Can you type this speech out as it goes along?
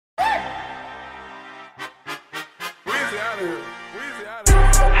Everything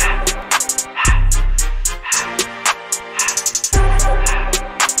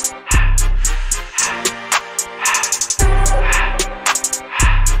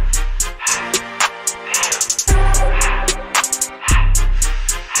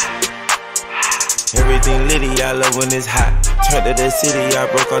litty, I love when it's hot. Turned to the city,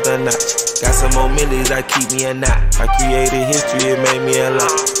 I broke off the notch. Got some more millies, I keep me a knot. I created history, it made me a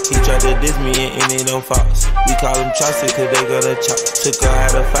lot. He tried to diss me and it don't false. We call him Chaucer cause they gonna chop. Took her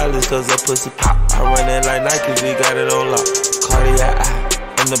out of filers cause her pussy pop. I run it like Nike, we got it on lock. Cardiac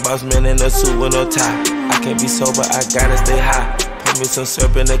eye, I'm the boss man in a suit with no tie. I can't be sober, I gotta stay high. Put me some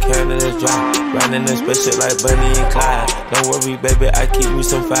syrup in the can and it's dry. Riding in special like Bunny and Clyde. Don't worry, baby, I keep me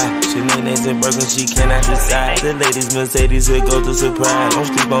some fire. She names and broken, she cannot decide. The ladies Mercedes, it goes to surprise. Don't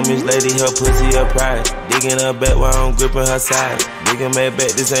sleep on Miss Lady, her pussy a prize. Digging her back while I'm gripping her sides. Digging my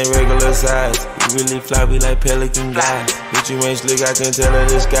back, this ain't regular size. You really fly, we like pelican guys. Bitch, you ain't slick, I can tell her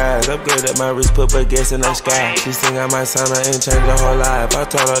disguise. Upgrade at my wrist, put baguettes in the sky. She sing I might sign her and change her whole life. I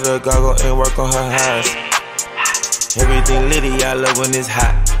told her to goggle and work on her highs. Everything litty, I love when it's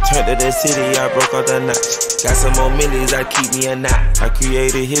hot. Turned to the city, I broke off the notch. Got some more millies, I keep me a knot. I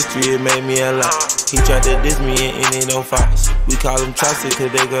created history, it made me a lot. He tried to diss me and it don't false. We call him Chaucer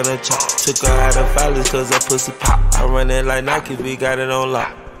cause they gonna chop. Took her out of filers cause her pussy pop. I run it like Nike, we got it on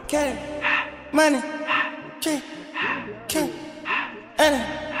lock. Get it, money, drink, king, and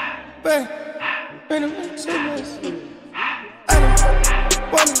burn, burn it, so much. I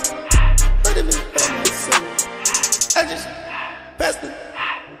don't want it, but it is by myself. I just passed it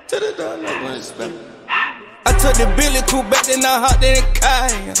to the door like when it's spent. I took the Billy coupe back, then I hopped in the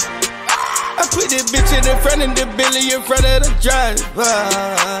car. I put this bitch in front of the Billy in front of the driver.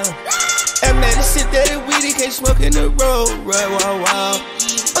 And man, this shit that is weedy, can't smoke in the road. Right, wow.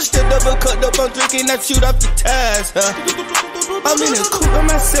 I'm still double cut up, I'm drinking, I shoot off the tires. I'm in the coupe by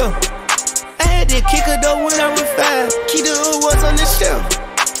myself. I had to kick her though when I was 5. Keep the old ones on the shelf.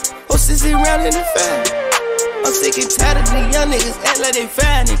 Oh, sissy round in the fire. I'm sick and tired of the young niggas act like they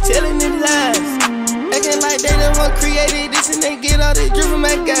fine and telling them lies. Acting like they the one created this and they get all this drip from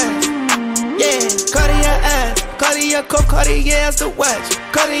my guys. Yeah, Cartier eyes, Cartier cup, Cartier as the watch.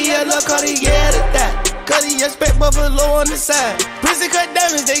 Cartier love, Cartier the dot. Cartier spec buffalo on the side. Prison cut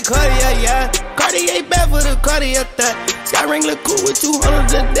diamonds, they Cartier, yeah. Cartier bad for the Cartier thought. Sky ring look cool with 200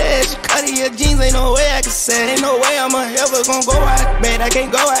 the dash. Cartier jeans, ain't no way I can say. Ain't no way I'm ever gon' go out. Man, I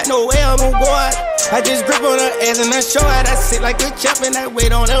can't go out, no way I'm gon' go out. I just grip on her ass and I show out. I sit like a chop and I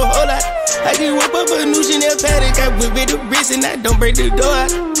wait on her whole lot. I can whip up a new Chanel paddock. I whip it the wrist and I don't break the door out.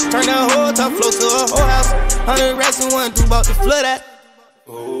 Turn the whole top floor to a whole house. 100 racks and one, 2 about to flood out.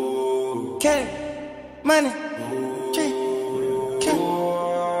 Cat, money, drink, king,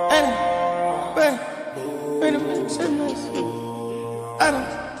 and burn, burn the so much. I don't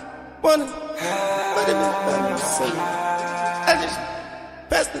wanna, but it is by myself. I just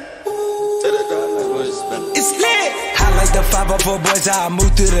passed it. It's lit. I like the 504 boys, how I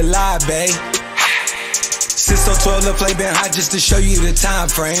move through the live, babe. Since so 12, the flame been hot just to show you the time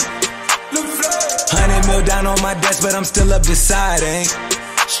frame. 100 mil down on my desk, but I'm still up deciding.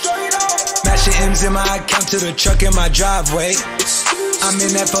 Mashing M's in my account to the truck in my driveway. I'm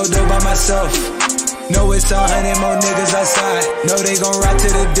in that photo by myself. Know it's 100 more niggas outside. Know they gon' ride to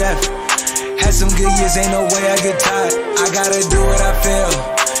the death. Had some good years, ain't no way I get tired. I gotta do what I feel.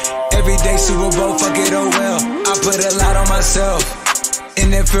 Every day Super Bowl, fuck it, oh well. I put a lot on myself.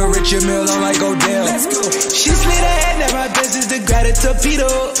 And then for Richard Mill, I'm like Odell. Let's go. She slid ahead, now my business to grab a torpedo.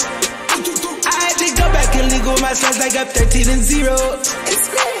 I had to go back and legal my slides like up 13-0.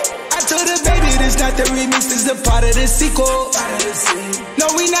 I told her, baby, this not the remix, this is a part of the sequel. No,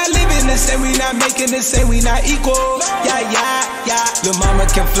 we not living the same, we not making the same, we not equal. Yeah. Lil' mama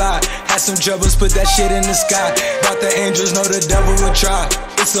can fly. Had some troubles, put that shit in the sky. Thought the angels know the devil would try.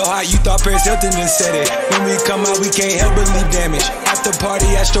 It's so hot, you thought Paris Hilton just said it. When we come out, we can't help but leave damage. After party,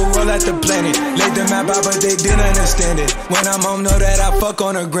 astro roll at the planet. Laid the map out, but they didn't understand it. When I'm home, know that I fuck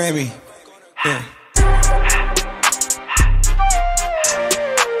on a Grammy. Yeah.